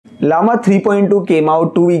Llama 3.2 came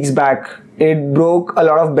out 2 weeks back. It broke a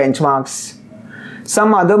lot of benchmarks.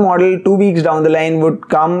 Some other model 2 weeks down the line would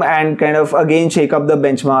come and kind of again shake up the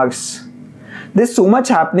benchmarks. There's so much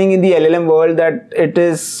happening in the LLM world that it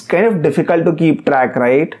is kind of difficult to keep track,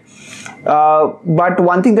 right? But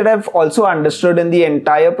one thing that I've also understood in the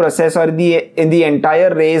entire process or in the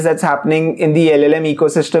entire race that's happening in the LLM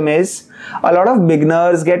ecosystem is a lot of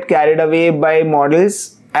beginners get carried away by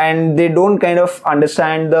models and they don't kind of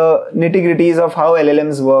understand the nitty-gritties of how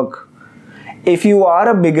LLMs work. If you are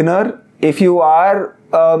a beginner, if you are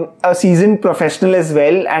a seasoned professional as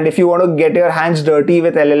well, and if you want to get your hands dirty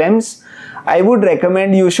with LLMs, I would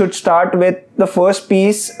recommend you should start with the first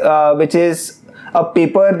piece, which is a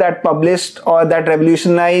paper that published or that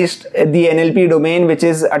revolutionized the NLP domain, which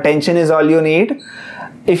is Attention is All You Need.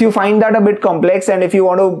 If you find that a bit complex and if you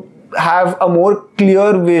want to have a more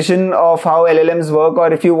clear vision of how LLMs work,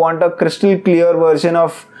 or if you want a crystal clear version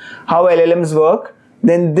of how LLMs work,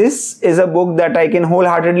 then this is a book that I can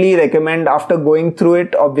wholeheartedly recommend after going through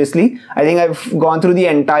it. Obviously, I think I've gone through the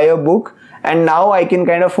entire book and now I can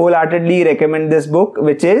kind of wholeheartedly recommend this book,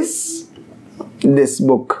 which is this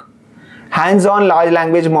book, Hands-on Large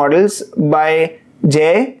Language Models by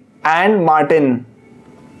Jay and Maarten.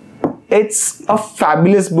 It's a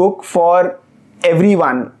fabulous book for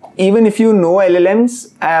everyone. Even if you know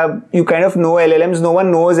LLMs, you kind of know LLMs. No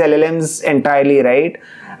one knows LLMs entirely, right?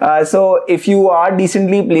 So if you are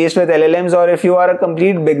decently placed with LLMs or if you are a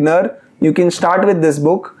complete beginner, you can start with this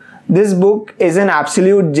book. This book is an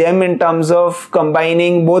absolute gem in terms of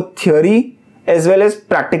combining both theory as well as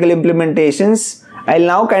practical implementations. I'll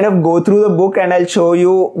now kind of go through the book and I'll show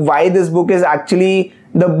you why this book is actually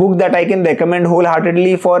the book that I can recommend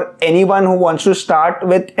wholeheartedly for anyone who wants to start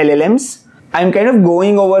with LLMs. I'm kind of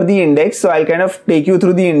going over the index, so I'll kind of take you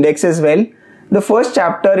through the index as well. The first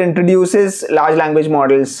chapter introduces large language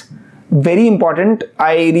models. Very important.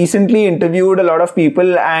 I recently interviewed a lot of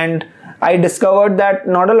people and I discovered that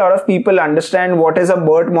not a lot of people understand what is a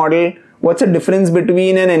BERT model, what's the difference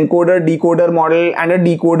between an encoder-decoder model and a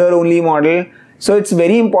decoder-only model. So it's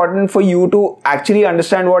very important for you to actually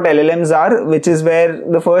understand what LLMs are, which is where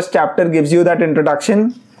the first chapter gives you that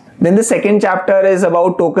introduction. Then the second chapter is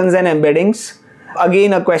about tokens and embeddings.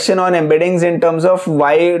 Again, a question on embeddings in terms of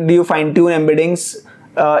why do you fine tune embeddings?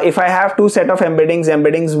 If I have two set of embeddings,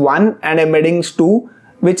 embeddings 1 and embeddings 2,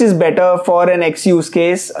 which is better for an X use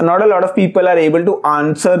case? Not a lot of people are able to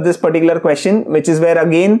answer this particular question, which is where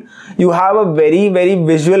again, you have a very, very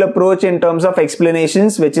visual approach in terms of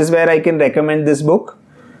explanations, which is where I can recommend this book.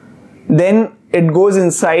 Then it goes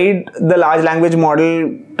inside the large language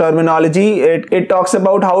model terminology. It talks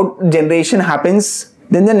about how generation happens.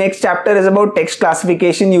 Then the next chapter is about text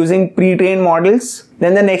classification using pre-trained models.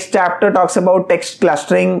 Then the next chapter talks about text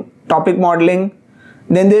clustering, topic modeling.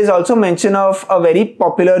 Then there is also mention of a very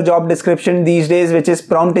popular job description these days, which is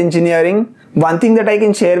prompt engineering. One thing that I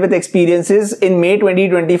can share with experience is in May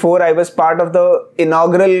 2024, I was part of the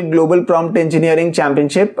inaugural Global Prompt Engineering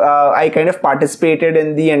Championship. I kind of participated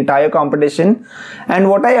in the entire competition. And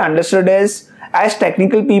what I understood is, as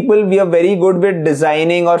technical people, we are very good with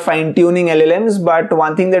designing or fine-tuning LLMs, but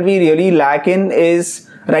one thing that we really lack in is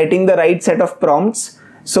writing the right set of prompts.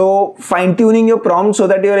 So fine-tuning your prompt so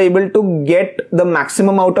that you are able to get the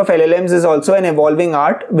maximum out of LLMs is also an evolving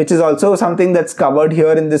art, which is also something that's covered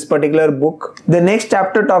here in this particular book. The next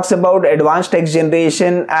chapter talks about advanced text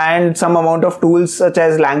generation and some amount of tools such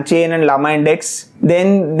as LangChain and Llama Index.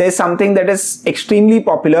 Then there's something that is extremely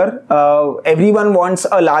popular. Everyone wants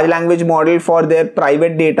a large language model for their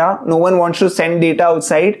private data. No one wants to send data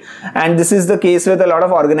outside. And this is the case with a lot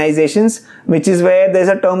of organizations, which is where there's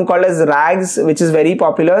a term called as RAGs, which is very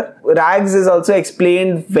popular. RAGs is also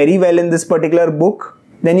explained very well in this particular book.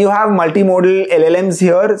 Then you have multimodal LLMs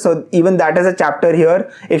here. So even that is a chapter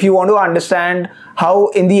here. If you want to understand how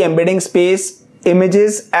in the embedding space,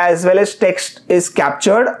 images as well as text is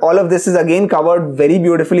captured, all of this is again covered very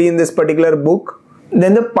beautifully in this particular book.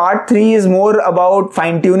 Then the part 3 is more about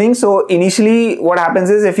fine-tuning. So initially what happens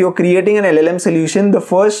is, if you're creating an LLM solution, the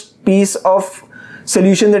first piece of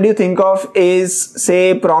solution that you think of is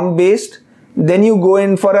say prompt based, then you go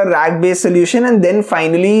in for a RAG based solution, and then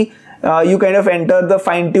finally you kind of enter the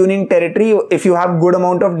fine-tuning territory if you have good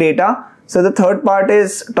amount of data. So the third part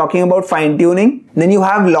is talking about fine-tuning. Then you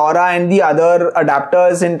have LoRa and the other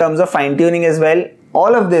adapters in terms of fine-tuning as well.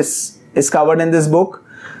 All of this is covered in this book.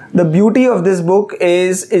 The beauty of this book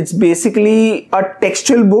is it's basically a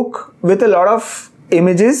textual book with a lot of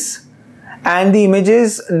images, and the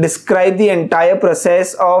images describe the entire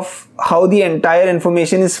process of how the entire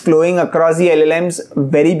information is flowing across the LLMs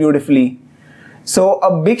very beautifully. So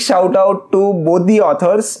a big shout out to both the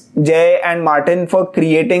authors, Jay and Maarten, for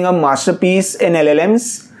creating a masterpiece in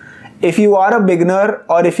LLMs. If you are a beginner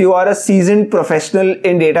or if you are a seasoned professional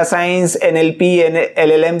in data science, NLP, and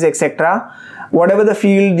LLMs, etc., whatever the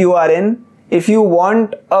field you are in, if you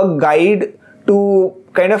want a guide to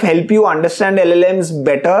kind of help you understand LLMs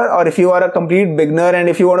better, or if you are a complete beginner and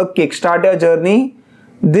if you want to kickstart your journey,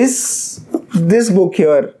 this book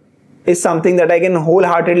here is something that I can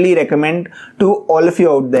wholeheartedly recommend to all of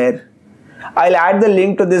you out there. I'll add the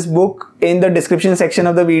link to this book in the description section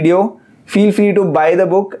of the video. Feel free to buy the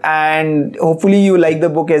book and hopefully you like the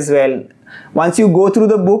book as well. Once you go through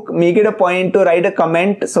the book, make it a point to write a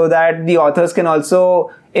comment so that the authors can also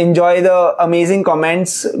enjoy the amazing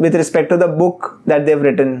comments with respect to the book that they've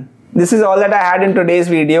written. This is all that I had in today's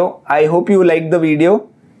video. I hope you liked the video.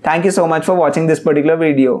 Thank you so much for watching this particular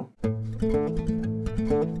video.